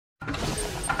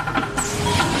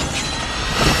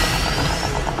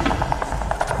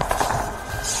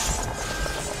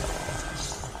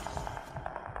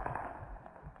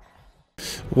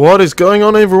What is going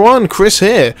on, everyone? Chris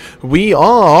here. We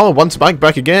are once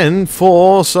back again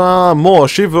for some more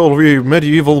Chivalry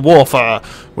medieval warfare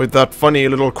with that funny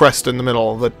little crest in the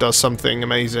middle that does something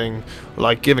amazing,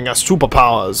 like giving us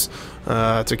superpowers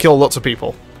to kill lots of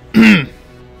people.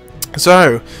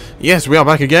 So, yes, we are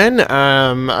back again,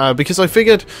 because I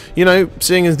figured, you know,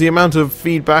 seeing as the amount of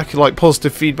feedback, like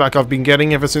positive feedback I've been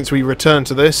getting ever since we returned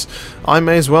to this, I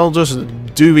may as well just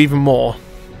do even more.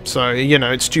 So, you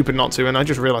know, it's stupid not to, and I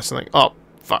just realised something. Oh,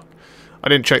 fuck. I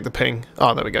didn't check the ping.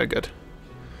 Oh, there we go, good.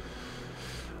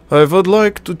 I would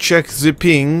like to check the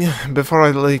ping before I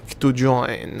like to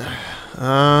join.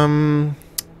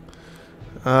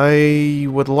 I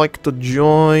would like to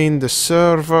join the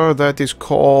server that is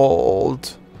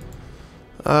called...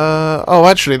 oh,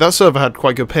 actually, that server had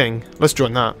quite good ping. Let's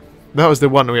join that. That was the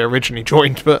one we originally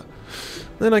joined, but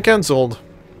then I cancelled.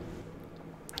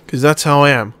 Because that's how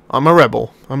I am. I'm a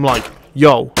rebel. I'm like,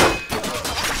 yo.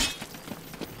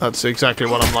 That's exactly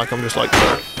what I'm like. I'm just like,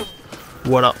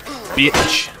 what up,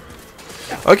 bitch?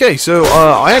 Okay, so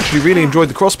I actually really enjoyed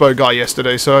the crossbow guy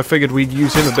yesterday, so I figured we'd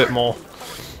use him a bit more.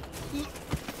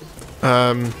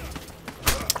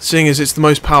 Seeing as it's the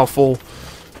most powerful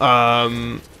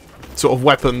sort of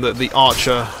weapon that the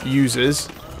archer uses,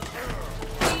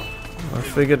 I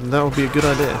figured that would be a good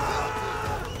idea.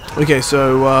 Okay,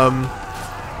 so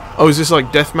oh, is this like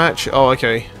deathmatch? Oh,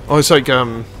 okay. Oh, it's like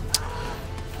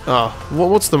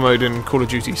what's the mode in Call of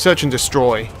Duty? Search and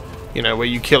destroy. You know, where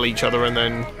you kill each other and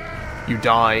then you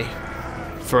die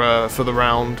for the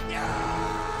round.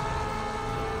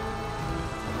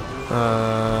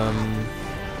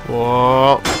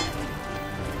 Whoa.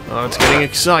 Oh, it's getting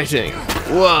exciting.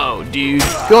 Whoa, dude.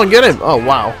 Go on, get him. Oh,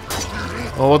 wow.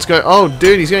 Oh, what's going... Oh,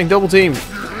 dude, he's getting double teamed.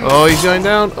 Oh, he's going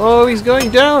down. Oh, he's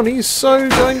going down. He's so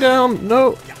going down.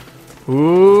 No.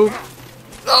 Ooh.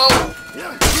 Oh.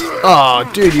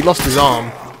 Oh, dude, he lost his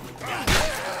arm.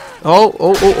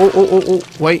 Oh.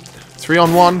 Wait. 3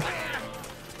 on 1.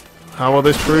 How will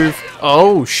this prove?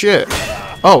 Oh, shit.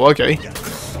 Oh, okay.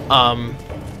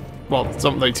 Well,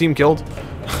 they team killed.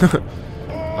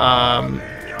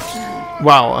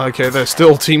 Wow, okay, they're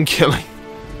still team killing.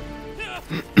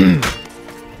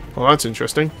 Well, that's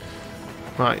interesting.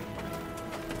 Right.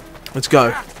 Let's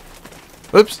go.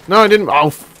 Oops, no I didn't. Oh,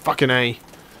 fucking A.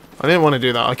 I didn't want to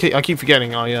do that. I keep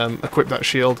forgetting I equipped that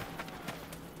shield.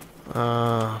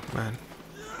 Man.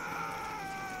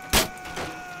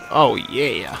 Oh,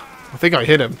 yeah. I think I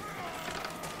hit him.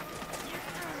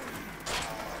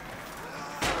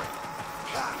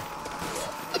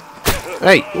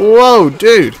 Hey, whoa,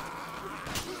 dude!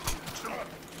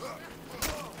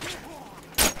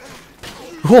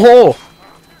 Whoa!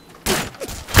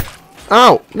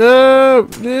 Ow! No!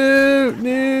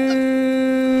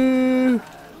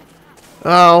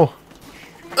 Ow!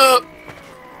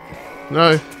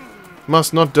 No,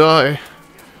 must not die.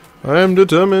 I am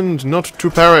determined not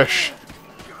to perish.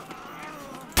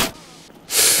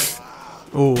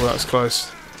 Oh, that's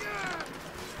close.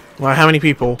 Right, how many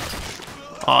people?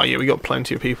 Oh yeah, we got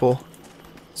plenty of people.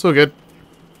 It's all good.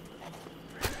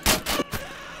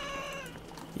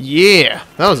 Yeah!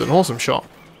 That was an awesome shot.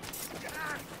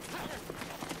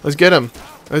 Let's get him.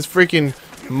 Let's freaking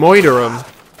moiter him.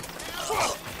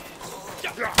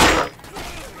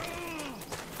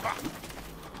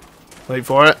 Wait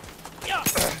for it.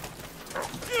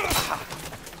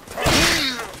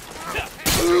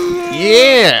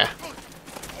 Yeah!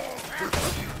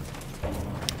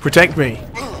 Protect me.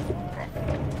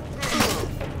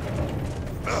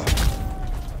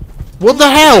 What the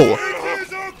hell?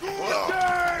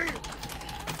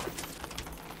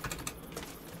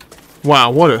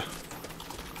 Wow, what a...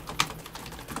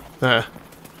 There.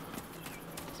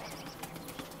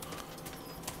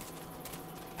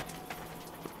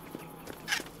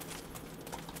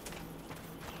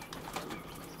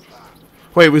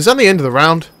 Wait, was that the end of the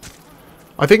round?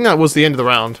 I think that was the end of the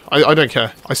round. I don't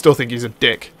care. I still think he's a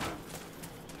dick.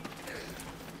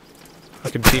 I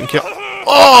can team kill...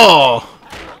 Oh!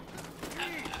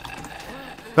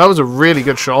 That was a really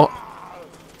good shot.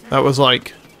 That was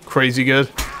like crazy good.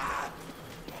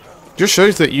 Just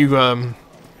shows that you can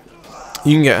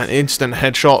get an instant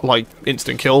headshot, like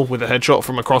instant kill with a headshot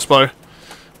from a crossbow,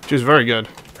 which is very good.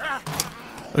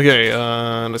 Okay,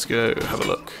 let's go have a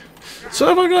look. So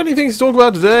have I got anything to talk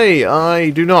about today? I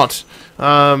do not.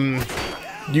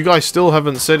 You guys still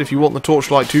haven't said if you want the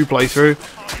Torchlight 2 playthrough.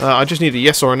 I just need a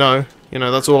yes or a no. You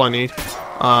know, that's all I need.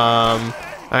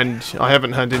 And I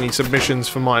haven't had any submissions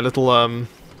for my little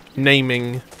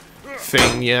naming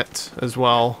thing yet as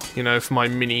well, you know, for my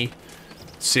mini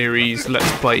series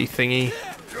let's play thingy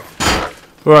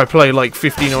where I play like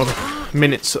 15 odd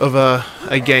minutes of a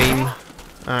game,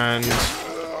 and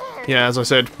yeah, as I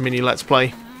said, mini Let's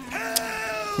Play.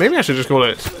 Maybe I should just call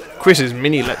it Chris's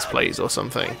Mini Let's Plays or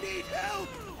something.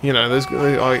 You know,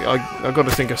 I got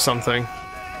to think of something.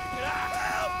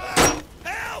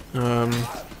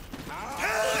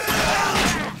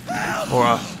 Or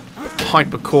a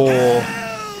hypercore.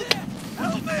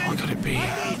 What could it be?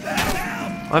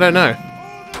 I don't know.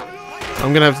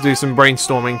 I'm gonna have to do some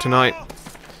brainstorming tonight,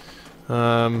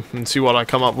 and see what I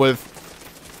come up with.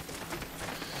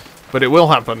 But it will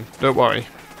happen. Don't worry.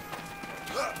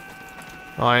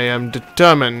 I am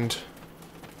determined.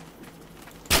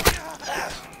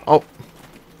 Oh,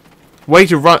 way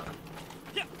to run!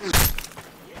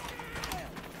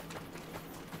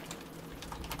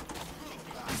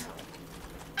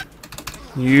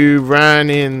 You ran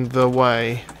in the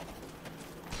way.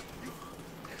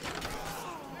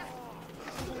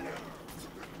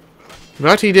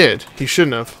 But he did. He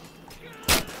shouldn't have.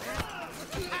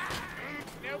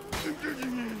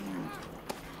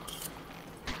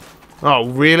 Oh,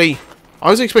 really? I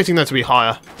was expecting that to be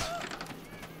higher.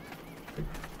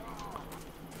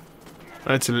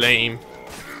 That's lame.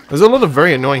 There's a lot of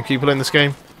very annoying people in this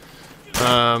game.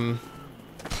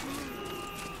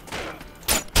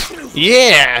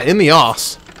 Yeah, in the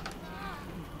arse.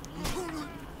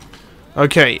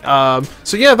 Okay,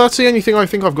 so yeah, that's the only thing I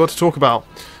think I've got to talk about.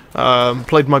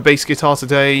 Played my bass guitar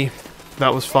today.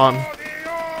 That was fun.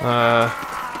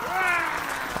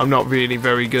 I'm not really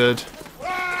very good.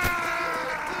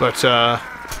 But,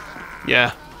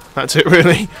 yeah, that's it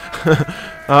really.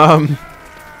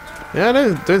 Yeah, I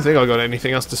don't think I got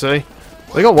anything else to say.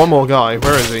 They got one more guy.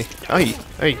 Where is he? Hey,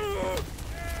 hey.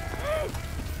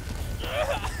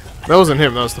 That wasn't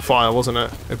him, that was the fire, wasn't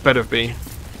it? It better have been.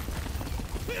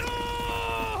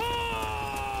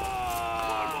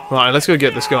 Right, let's go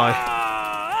get this guy.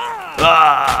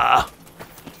 Ah!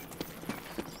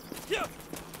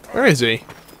 Where is he?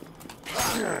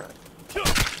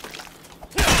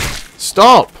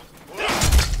 Stop!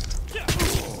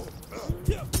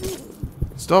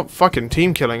 Stop fucking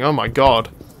team killing, oh my god.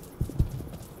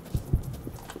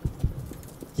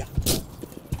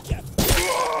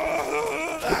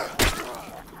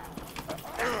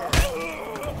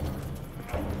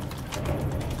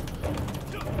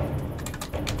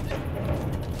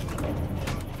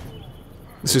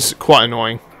 This is quite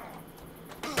annoying.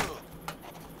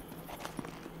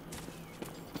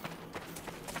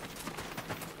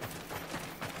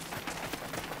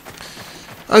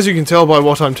 As you can tell by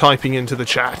what I'm typing into the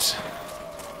chat.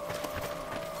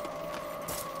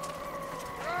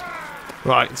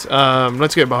 Right,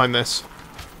 let's get behind this.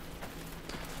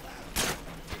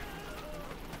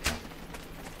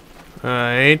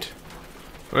 Right.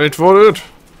 Wait for it.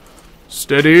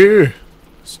 Steady.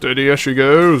 Steady as she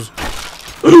goes.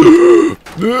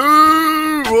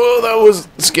 Whoa, that was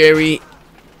scary.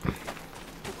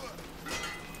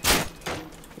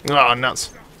 Oh,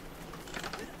 nuts.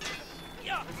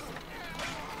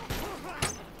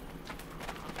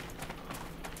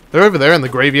 They're over there in the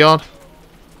graveyard.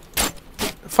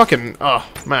 Fucking, oh,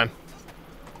 man.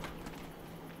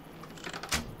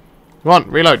 Come on,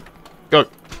 reload. Go.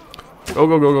 Go,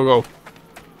 go, go, go, go.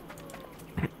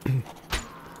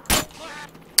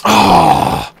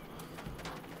 Oh!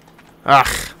 Ugh.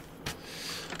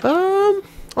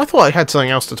 I thought I had something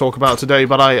else to talk about today,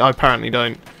 but I apparently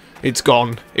don't. It's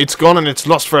gone. It's gone and it's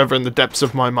lost forever in the depths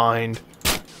of my mind.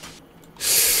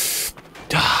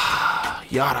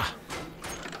 Yada.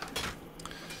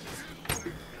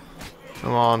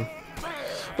 Come on.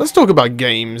 Let's talk about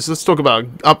games. Let's talk about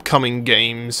upcoming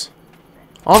games.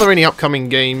 Are there any upcoming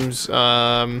games?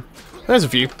 There's a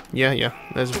few. Yeah,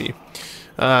 there's a few.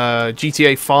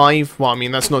 GTA 5, well, I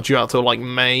mean, that's not due out till, like,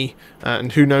 May,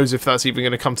 and who knows if that's even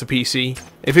going to come to PC.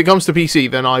 If it comes to PC,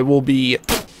 then I will be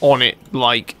on it,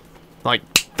 like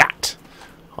that.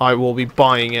 I will be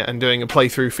buying it and doing a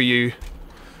playthrough for you,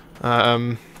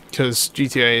 because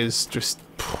GTA is just...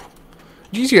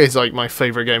 GTA is, like, my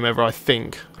favourite game ever, I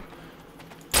think.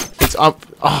 It's up...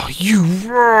 Oh, you...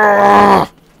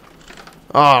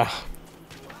 Ah.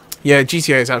 Yeah,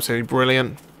 GTA is absolutely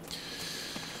brilliant.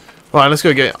 Right, let's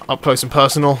go get up close and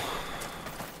personal.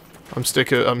 I'm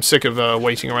sick of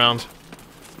waiting around.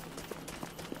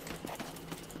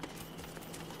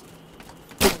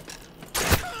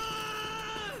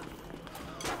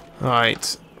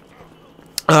 Alright.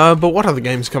 But what other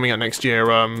games are coming out next year?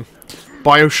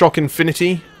 BioShock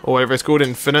Infinity, or whatever it's called,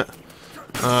 Infinite.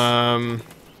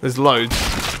 There's loads.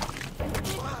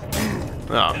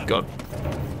 Oh, God.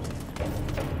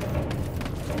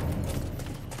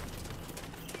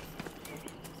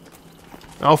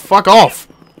 Oh, fuck off!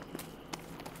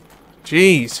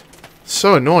 Jeez.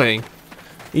 So annoying.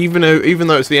 Even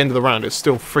though it's the end of the round, it's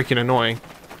still freaking annoying.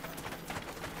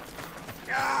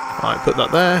 Alright, put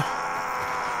that there.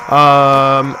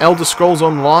 Elder Scrolls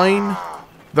Online.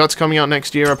 That's coming out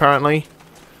next year, apparently.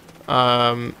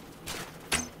 Oh!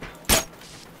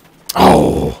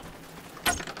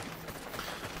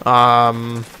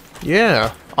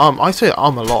 Yeah. I say a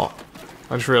lot.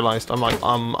 I just realised. I'm like,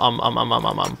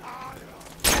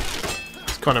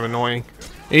 It's kind of annoying.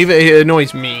 It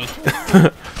annoys me.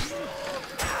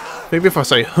 Maybe if I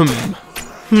say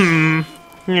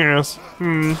yes,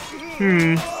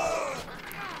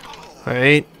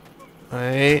 Wait.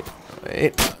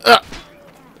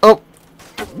 Oh!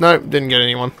 No, didn't get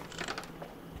anyone.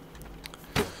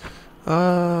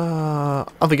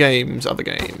 Other games.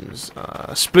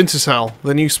 Splinter Cell,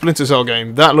 the new Splinter Cell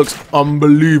game. That looks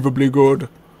unbelievably good.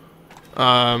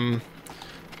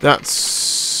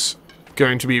 That's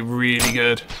going to be really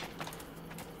good.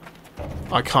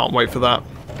 I can't wait for that.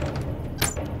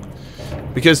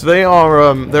 Because they're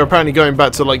apparently going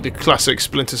back to like the classic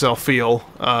Splinter Cell feel,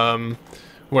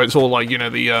 where it's all like, you know,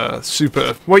 the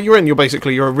super. Well, you're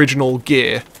basically your original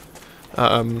gear,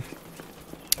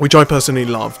 which I personally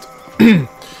loved.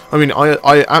 I mean,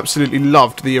 I absolutely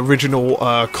loved the original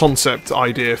concept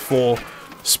idea for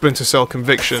Splinter Cell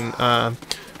Conviction.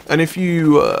 And if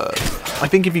you, I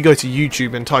think if you go to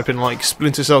YouTube and type in like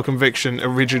Splinter Cell Conviction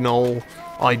original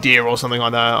idea or something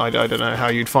like that, I don't know how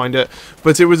you'd find it,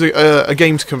 but it was a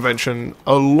games convention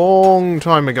a long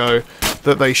time ago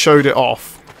that they showed it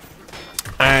off,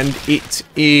 and it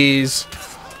is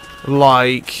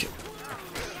like,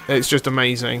 it's just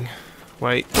amazing.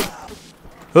 Wait,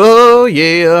 oh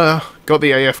yeah, got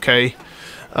the AFK.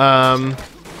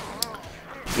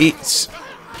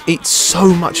 It's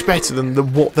so much better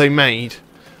than what they made.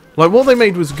 Like, what they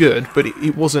made was good, but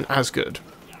it wasn't as good.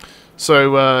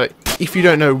 So, if you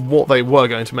don't know what they were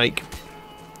going to make,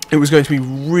 it was going to be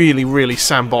really, really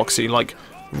sandboxy, like,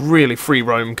 really free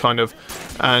roam, kind of.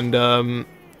 And,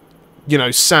 you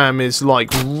know, Sam is, like,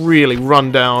 really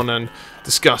run down and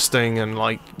disgusting and,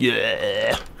 like,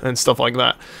 yeah, and stuff like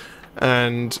that.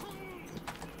 And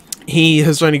he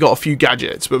has only got a few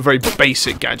gadgets, but very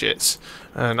basic gadgets.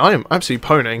 And I am absolutely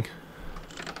poning.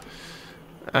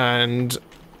 And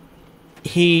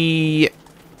he...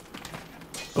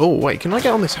 Oh, wait, can I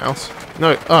get on this house?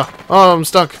 No. Oh, I'm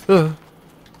stuck. Oh.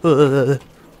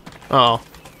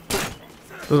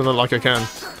 Doesn't look like I can.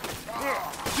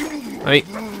 Hey.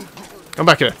 Come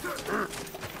back here.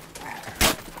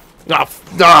 Oh,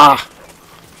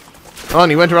 and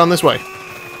he went around this way.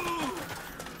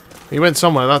 He went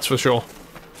somewhere, that's for sure.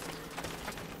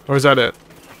 Or is that it?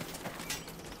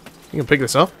 You can pick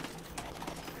this up?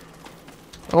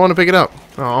 I want to pick it up.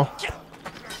 Oh.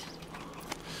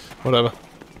 Whatever.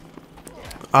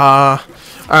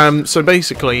 So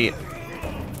basically,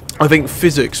 I think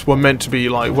physics were meant to be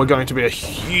like, were going to be a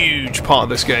huge part of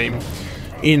this game.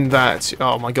 In that,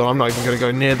 oh my god, I'm not even going to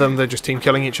go near them. They're just team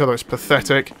killing each other. It's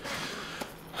pathetic.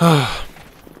 In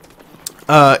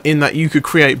that you could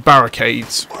create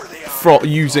barricades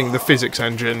using the physics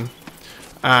engine.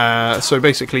 So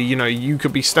basically, you know, you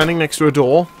could be standing next to a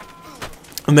door,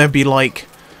 and there'd be like,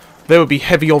 there would be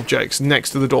heavy objects next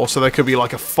to the door. So there could be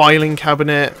like a filing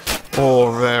cabinet,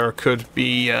 or there could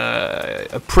be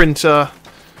a printer,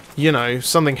 you know,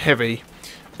 something heavy,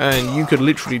 and you could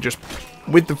literally just,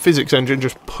 with the physics engine,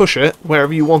 just push it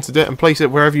wherever you wanted it and place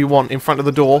it wherever you want in front of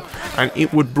the door, and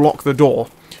it would block the door.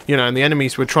 You know, and the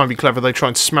enemies would try and be clever. They'd try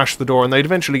and smash the door, and they'd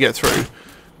eventually get through.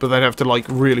 But they'd have to, like,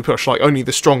 really push. Like, only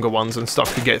the stronger ones and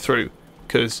stuff could get through.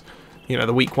 Because, you know,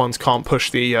 the weak ones can't push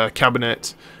the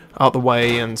cabinet out the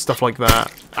way and stuff like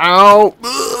that. Ow!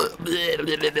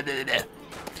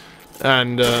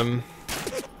 And,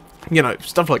 you know,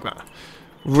 stuff like that.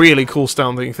 Really cool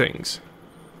sounding things.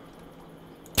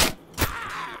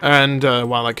 And,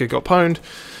 wow, that kid got pwned.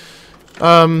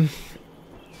 And,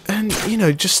 you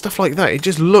know, just stuff like that. It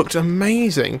just looked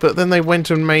amazing. But then they went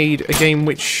and made a game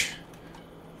which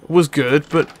was good,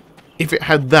 but if it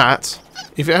had that,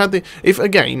 if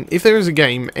there is a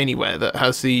game anywhere that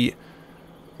has the,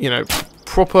 you know,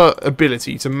 proper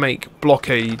ability to make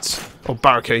blockades, or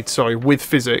barricades, sorry, with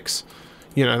physics,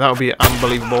 you know, that would be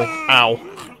unbelievable. Ow.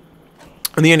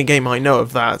 And the only game I know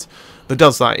of that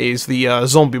does that is the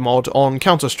zombie mod on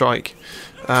Counter-Strike.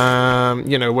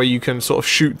 You know, where you can sort of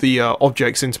shoot the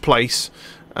objects into place.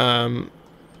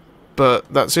 But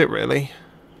that's it, really.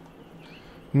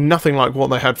 Nothing like what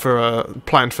they had for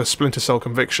planned for Splinter Cell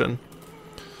Conviction,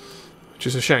 which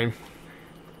is a shame.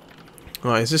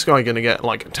 Right, is this guy going to get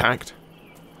like attacked?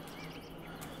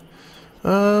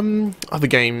 Other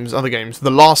games.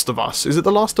 The Last of Us. Is it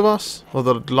The Last of Us or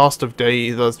The Last of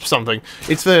Day? Something.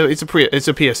 It's a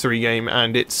PS3 game,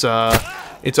 and it's a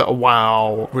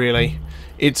wow, really.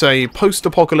 It's a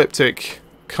post-apocalyptic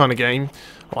kind of game.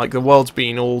 Like the world's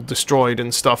been all destroyed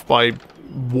and stuff by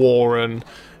war, and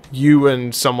you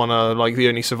and someone are like the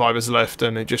only survivors left,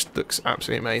 and it just looks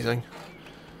absolutely amazing.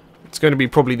 It's going to be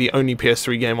probably the only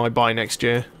PS3 game I buy next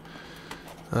year.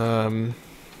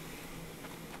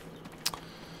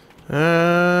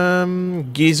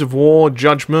 Gears of War,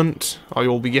 Judgment. I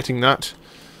will be getting that.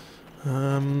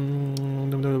 I'm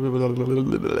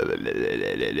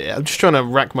just trying to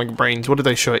rack my brains. What did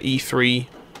they show at E3?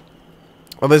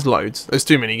 Oh, there's loads. There's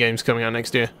too many games coming out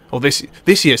next year. Or this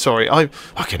year, sorry.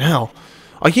 Fucking hell.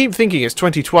 I keep thinking it's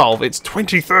 2012. It's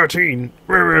 2013.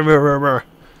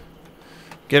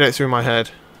 Get it through my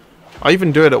head. I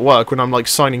even do it at work when I'm like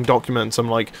signing documents. I'm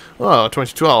like, oh,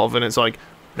 2012, and it's like,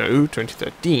 no,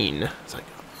 2013. It's like,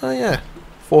 oh yeah,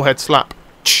 forehead slap.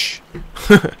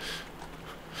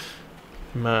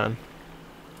 Man.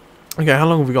 Okay, how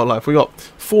long have we got left? We got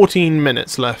 14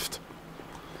 minutes left.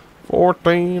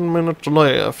 14 minutes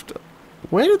left.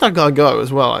 Where did that guy go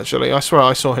as well, actually? I swear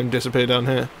I saw him disappear down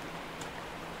here.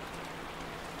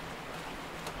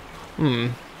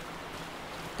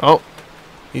 Oh.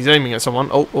 He's aiming at someone.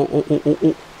 Oh.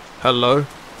 Hello.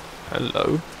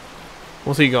 Hello.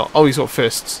 What's he got? Oh, he's got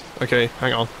fists. Okay,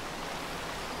 hang on.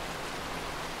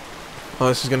 Oh,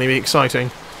 this is going to be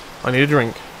exciting. I need a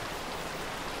drink.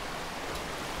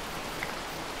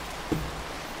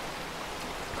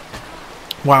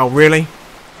 Wow, really?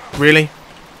 Really?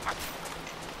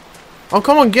 Oh,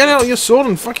 come on, get out your sword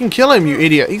and fucking kill him, you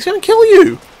idiot. He's going to kill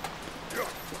you.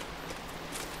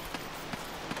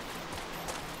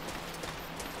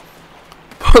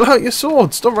 Pull out your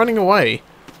sword. Stop running away.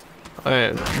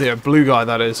 The blue guy,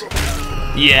 that is.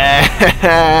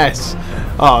 Yes!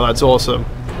 Oh, that's awesome.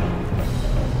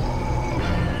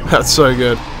 That's so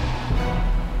good.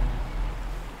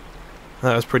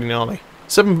 That was pretty gnarly.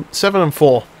 7 and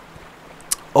 4.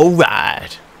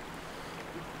 Alright.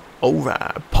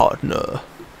 Alright, partner.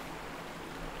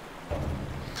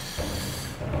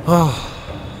 Oh.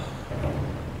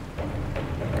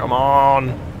 Come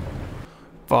on.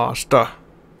 Faster.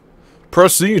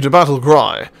 Proceed to battle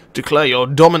cry. Declare your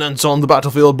dominance on the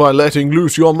battlefield by letting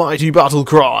loose your mighty battle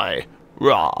cry.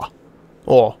 Rah.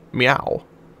 Or meow.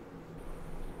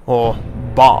 Or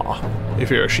bar, if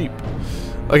you're a sheep.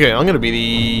 Okay, I'm gonna be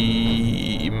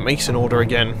the Mason Order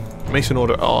again. Mason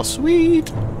Order, oh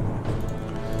sweet.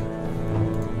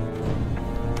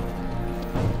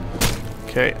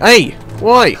 Okay, hey!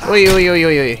 Why?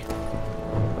 Oi.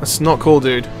 That's not cool,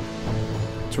 dude.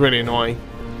 It's really annoying.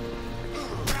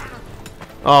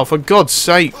 Oh, for God's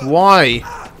sake, why?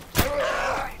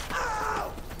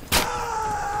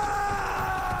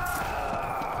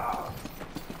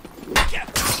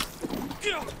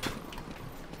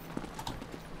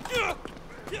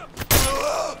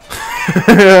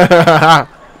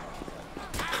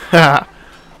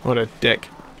 What a dick.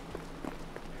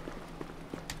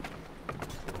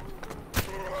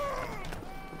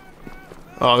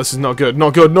 Oh, this is not good.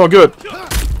 Not good.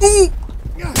 Ooh.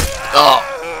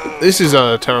 Oh, this is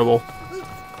terrible.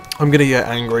 I'm gonna get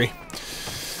angry.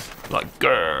 Like,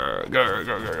 grr.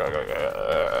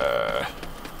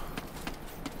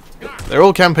 They're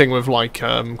all camping with like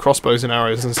crossbows and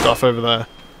arrows and stuff over there.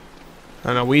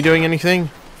 And are we doing anything?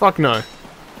 Fuck no.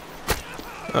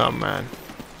 Oh man.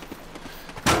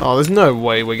 Oh, there's no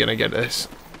way we're gonna get this.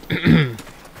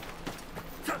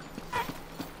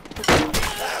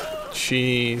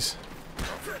 Jeez.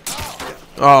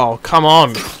 Oh, come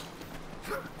on.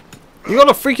 You got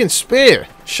a freaking spear.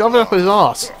 Shove it up his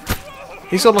ass.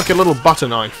 He's got like a little butter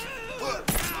knife.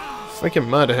 Freaking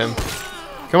murder him.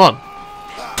 Come on.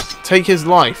 Take his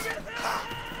life.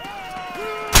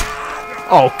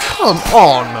 Oh, come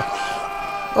on.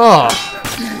 Oh.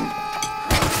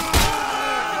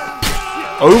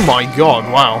 Oh my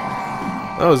god, wow.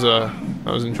 That was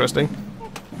interesting.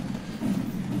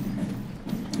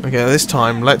 Okay, this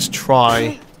time let's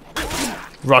try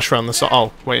rush around the side.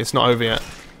 Oh, wait, it's not over yet.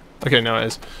 Okay, now it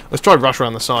is. Let's try rush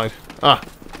around the side. Ah,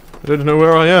 I don't know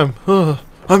where I am.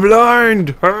 I'm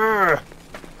blind.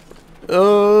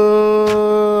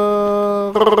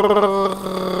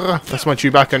 That's my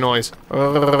Chewbacca noise.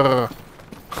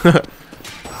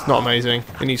 It's not amazing.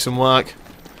 It needs some work.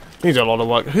 It needs a lot of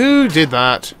work. Who did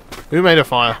that? Who made a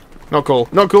fire? Not cool.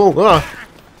 Not cool.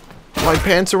 My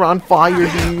pants are on fire,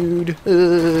 dude.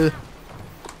 And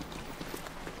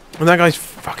that guy's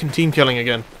fucking team killing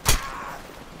again.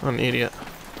 I'm an idiot.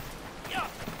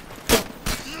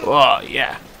 Oh,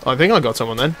 yeah. I think I got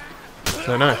someone then.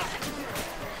 Don't know.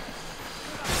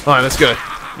 Alright, let's go.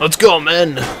 Let's go,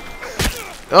 men!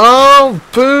 Oh,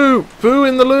 poo! Poo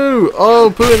in the loo!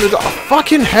 Oh, poo in the... Oh,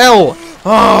 fucking hell!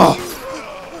 Oh!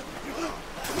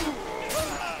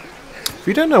 If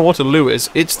you don't know what a loo is,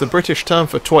 it's the British term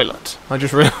for toilet. I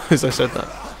just realised I said that.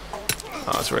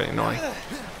 Oh, that's really annoying.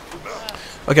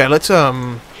 Okay, let's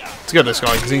get this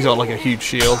guy, because he's got like a huge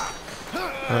shield.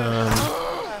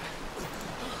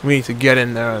 We need to get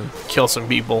in there and kill some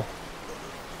people.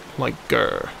 Like,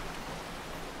 grr.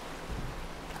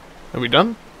 Are we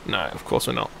done? No, of course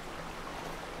we're not.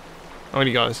 How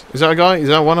many guys? Is that a guy? Is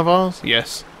that one of ours?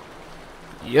 Yes.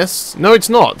 Yes? No, it's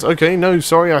not. Okay, no,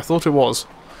 sorry, I thought it was.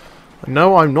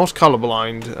 No, I'm not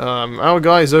colorblind. Our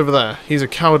guy is over there. He's a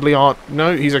cowardly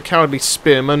No, he's a cowardly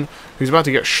spearman who's about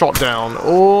to get shot down.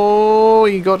 Oh,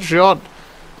 he got shot.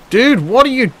 Dude, what are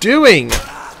you doing?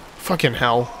 Fucking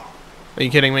hell. Are you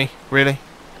kidding me? Really?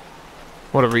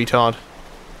 What a retard.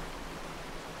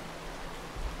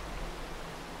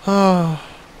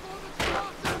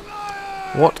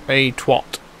 What a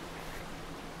twat.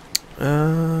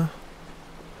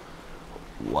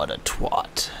 What a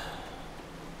twat.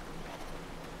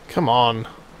 Come on.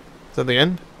 Is that the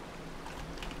end?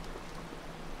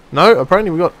 No, apparently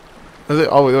we got...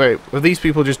 Oh, wait. Have these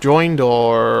people just joined,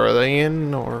 or are they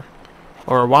in, or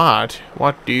what?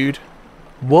 What, dude?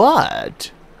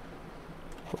 What?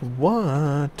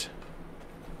 What?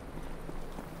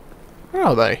 Where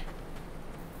are they?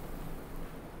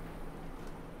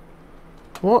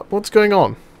 What's going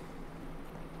on?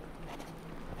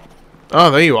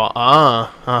 Oh, there you are.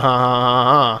 Ah, ha ha ha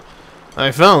ha.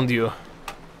 I found you.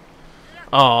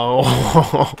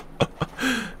 Oh.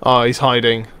 Oh, he's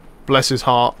hiding. Bless his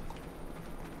heart.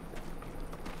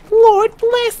 Lord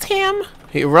bless him.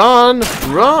 He run.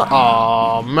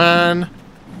 Oh, man.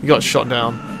 He got shot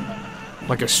down.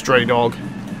 Like a stray dog.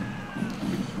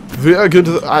 The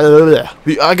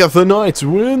Agatha Knights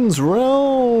wins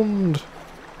round.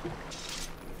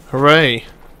 Hooray.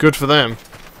 Good for them.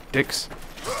 Dicks.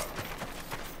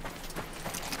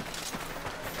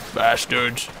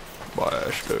 Bastards.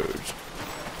 Bastards.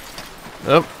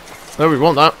 Yep. No, we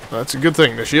want that. That's a good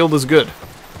thing. The shield is good.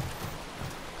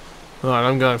 Alright,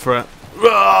 I'm going for it.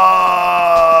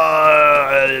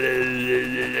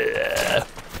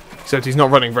 Except he's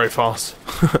not running very fast.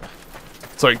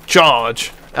 It's like,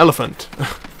 charge! Elephant!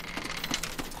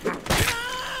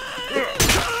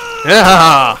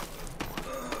 Yeah!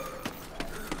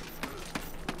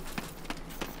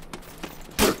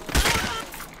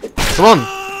 Come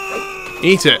on!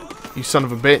 Eat it, you son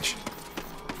of a bitch.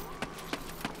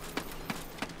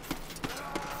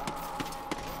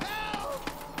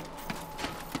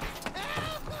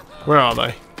 Where are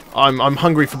they? I'm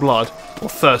hungry for blood. Or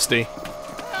thirsty.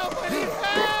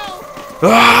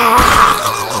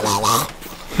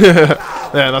 Yeah,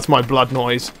 that's my blood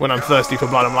noise. When I'm thirsty for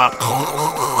blood, I'm like...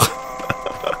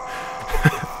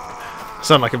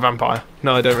 Sound like a vampire.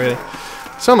 No, I don't really.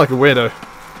 Sound like a weirdo.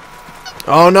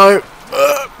 Oh no!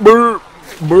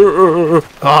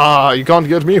 Ah, you can't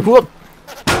get me. Whoop!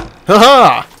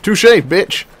 Haha! Touche,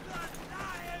 bitch!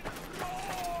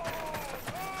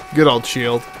 Good old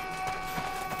shield.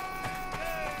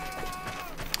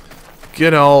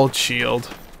 Good old shield.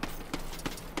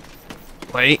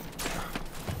 Wait.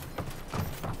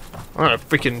 I'm gonna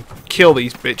freaking kill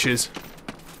these bitches.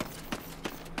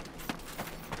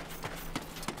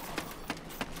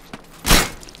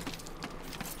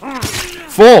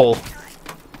 Fall!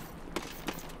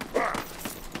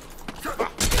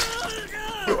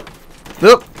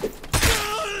 Nope.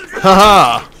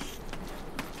 Haha!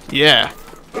 Yeah.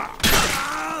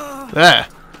 There.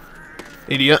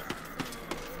 Idiot.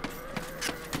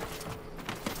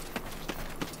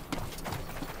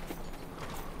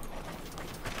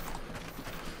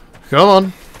 Come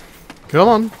on. Come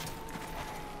on.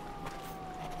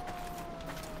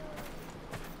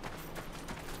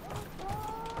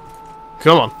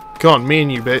 Come on. Come on, me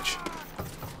and you, bitch.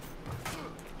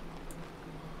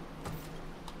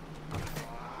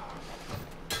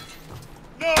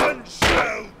 None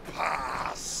shall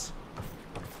pass.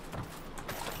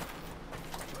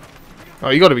 Oh,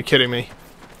 you gotta be kidding me.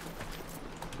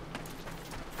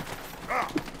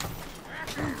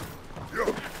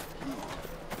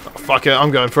 Fuck it,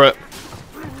 I'm going for it.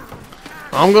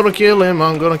 I'm gonna kill him,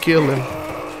 I'm gonna kill him.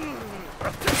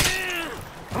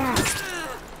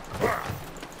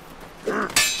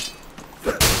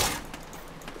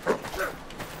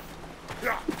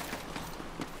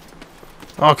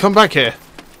 Oh, come back here.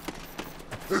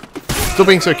 Stop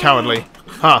being so cowardly.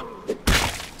 Ha. Huh.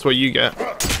 That's what you get.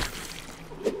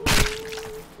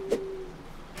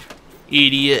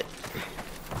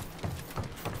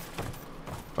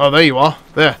 Oh, there you are.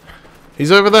 There.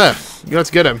 He's over there. You got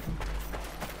to get him.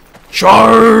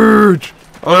 Charge!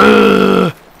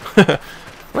 We're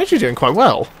actually doing quite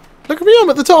well. Look at me, I'm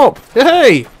at the top.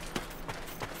 Hey!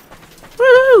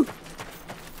 Woo!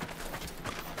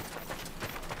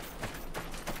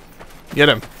 Get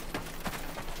him.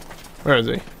 Where is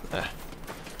he? There.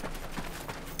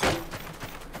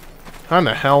 How in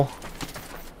the hell?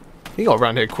 He got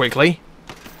around here quickly.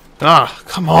 Ah,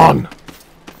 come on.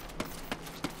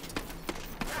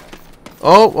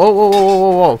 Oh, whoa, whoa, whoa,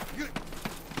 whoa, whoa.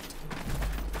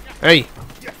 Hey.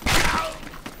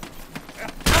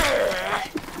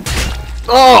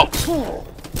 Oh!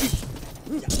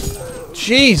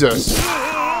 Jesus.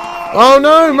 Oh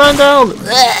no, man down.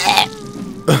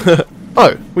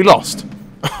 Oh, we lost.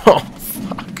 Oh,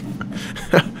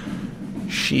 fuck.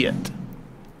 Shit.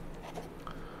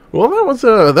 Well,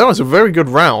 that was a very good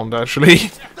round, actually.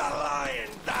 The lion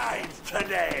dies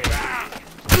today.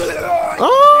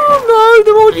 Oh no,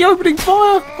 they're already opening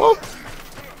fire. What?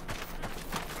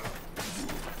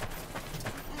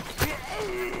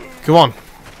 Come on.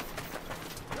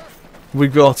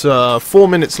 We've got 4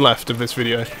 minutes left of this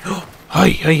video.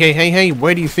 Hey, hey, hey, hey, hey,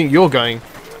 where do you think you're going,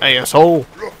 asshole?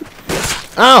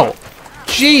 Ow!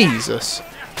 Jesus!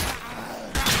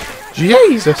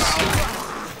 Jesus!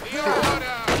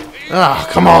 Ah,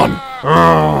 come on!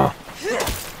 Ugh.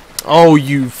 Oh,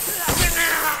 you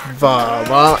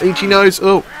itchy nose!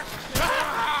 Oh!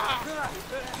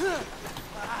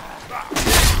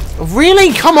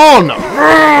 Really? Come on!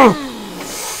 Ugh.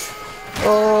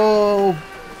 Oh!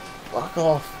 Fuck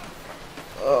off!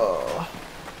 Oh!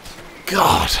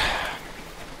 God!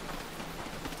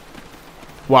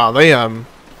 Wow, they don't.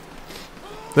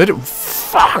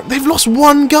 Fuck! They've lost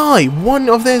one guy. One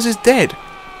of theirs is dead.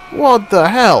 What the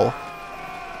hell?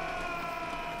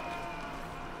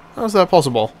 How's that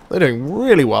possible? They're doing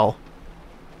really well.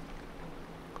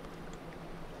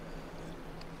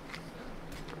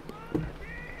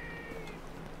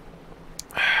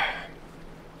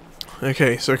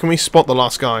 Okay, so can we spot the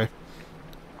last guy?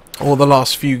 Or the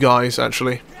last few guys,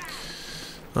 actually.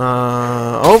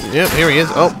 Oh, yeah, here he is.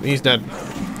 Oh, he's dead.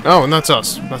 Oh, and that's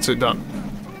us. That's it done.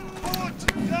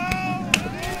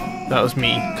 That was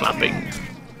me clapping.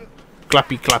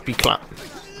 Clappy, clappy, clap.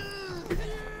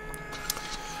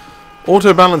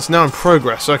 Auto balance now in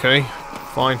progress. Okay,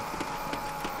 fine.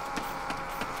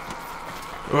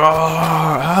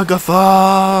 Agatha!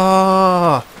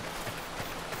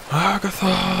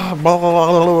 Agatha!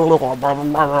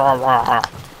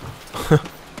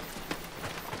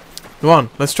 Come on,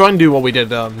 let's try and do what we did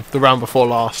the round before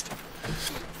last.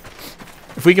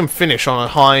 If we can finish on a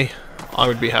high, I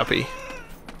would be happy.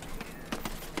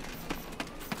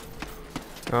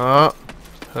 Nope.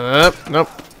 No.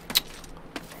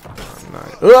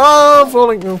 Oh,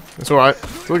 falling. No, it's alright.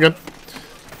 We're good.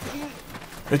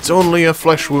 It's only a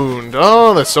flesh wound.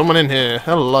 Oh, there's someone in here.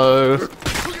 Hello.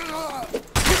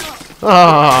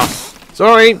 Ah.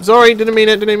 Sorry, didn't mean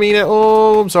it.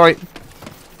 Oh, I'm sorry.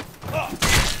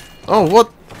 Oh,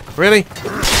 what? Really?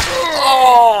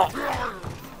 Oh!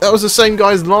 That was the same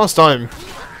guy as last time.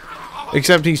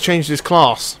 Except he's changed his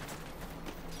class.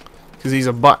 Because he's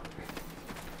a butt.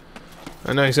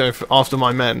 I know he's going after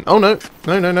my men. Oh, no.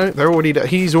 No. They're already dead.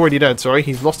 He's already dead, sorry.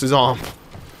 He's lost his arm.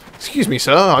 Excuse me,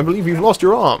 sir. I believe you've lost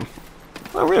your arm.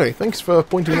 Oh, really? Thanks for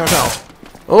pointing that out.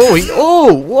 Oh,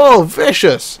 oh! Whoa,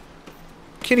 vicious!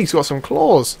 Kitty's got some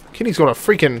claws. Kitty's got a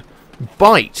freaking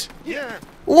bite. Yeah.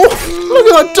 Oh, look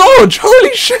at that dodge!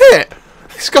 Holy shit!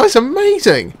 This guy's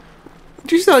amazing!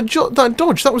 Did you see that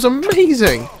dodge? That was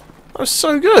amazing! That was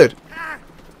so good!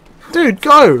 Dude,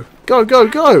 go! Go, go,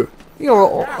 go!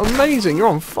 You're amazing! You're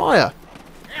on fire!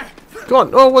 Go on!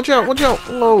 Oh, watch out! Watch out!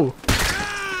 Whoa!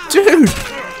 Dude!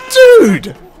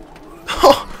 Dude!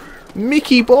 Oh,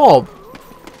 Mickey Bob!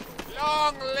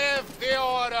 Long live the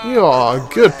order. You are a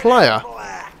good player.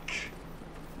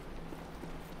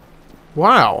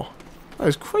 Wow. That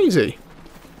was crazy.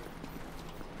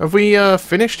 Have we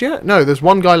finished yet? No, there's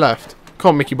one guy left. Come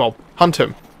on, Mickey Bob. Hunt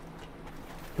him.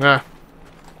 Yeah.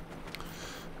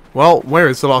 Well, where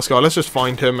is the last guy? Let's just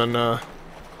find him and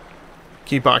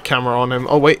keep our camera on him.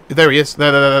 Oh, wait. There he is.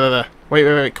 There.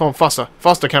 Wait. Come on, faster.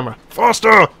 Faster, camera.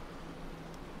 Faster!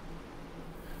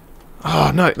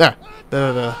 Oh, no. There.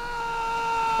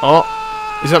 Oh.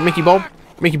 Is that Mickey Bob?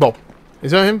 Mickey Bob.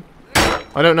 Is that him?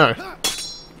 I don't know.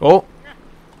 Oh.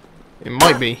 It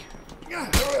might be.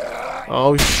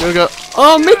 Oh, sugar.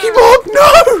 Oh, Mickey Bob!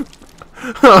 No!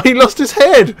 Oh, he lost his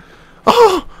head!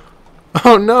 Oh!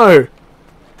 Oh, no!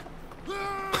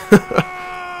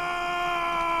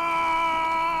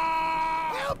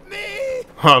 Help me!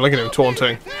 Oh, look at him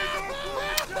taunting.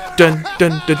 Dun,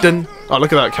 dun, dun, dun. Oh,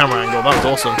 look at that camera angle. That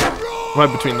was awesome.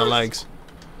 Right between the legs.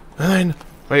 And then,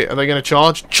 wait, are they going to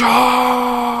charge?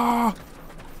 Charge!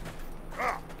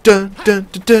 Dun, dun,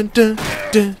 dun, dun, dun,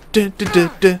 dun, dun,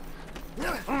 dun, dun.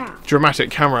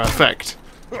 Dramatic camera effect.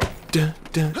 Dun,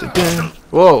 dun, dun, dun.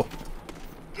 Whoa.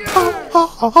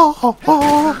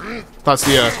 That's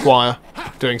the choir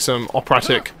doing some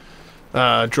operatic,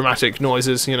 dramatic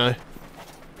noises, you know.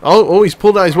 Oh, he's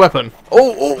pulled out his weapon.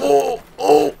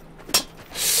 Oh.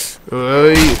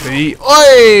 Oi!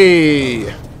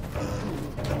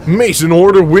 Mason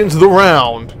Order wins the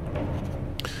round.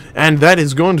 And that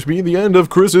is going to be the end of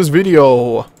Chris's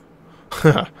video.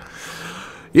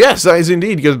 Yes, that is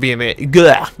indeed going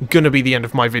to be the end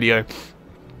of my video.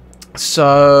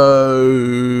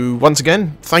 So, once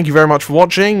again, thank you very much for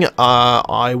watching.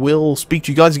 I will speak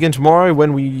to you guys again tomorrow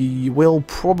when we'll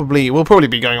probably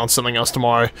be going on something else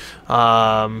tomorrow.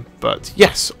 But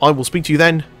yes, I will speak to you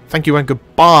then. Thank you and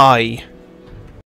goodbye.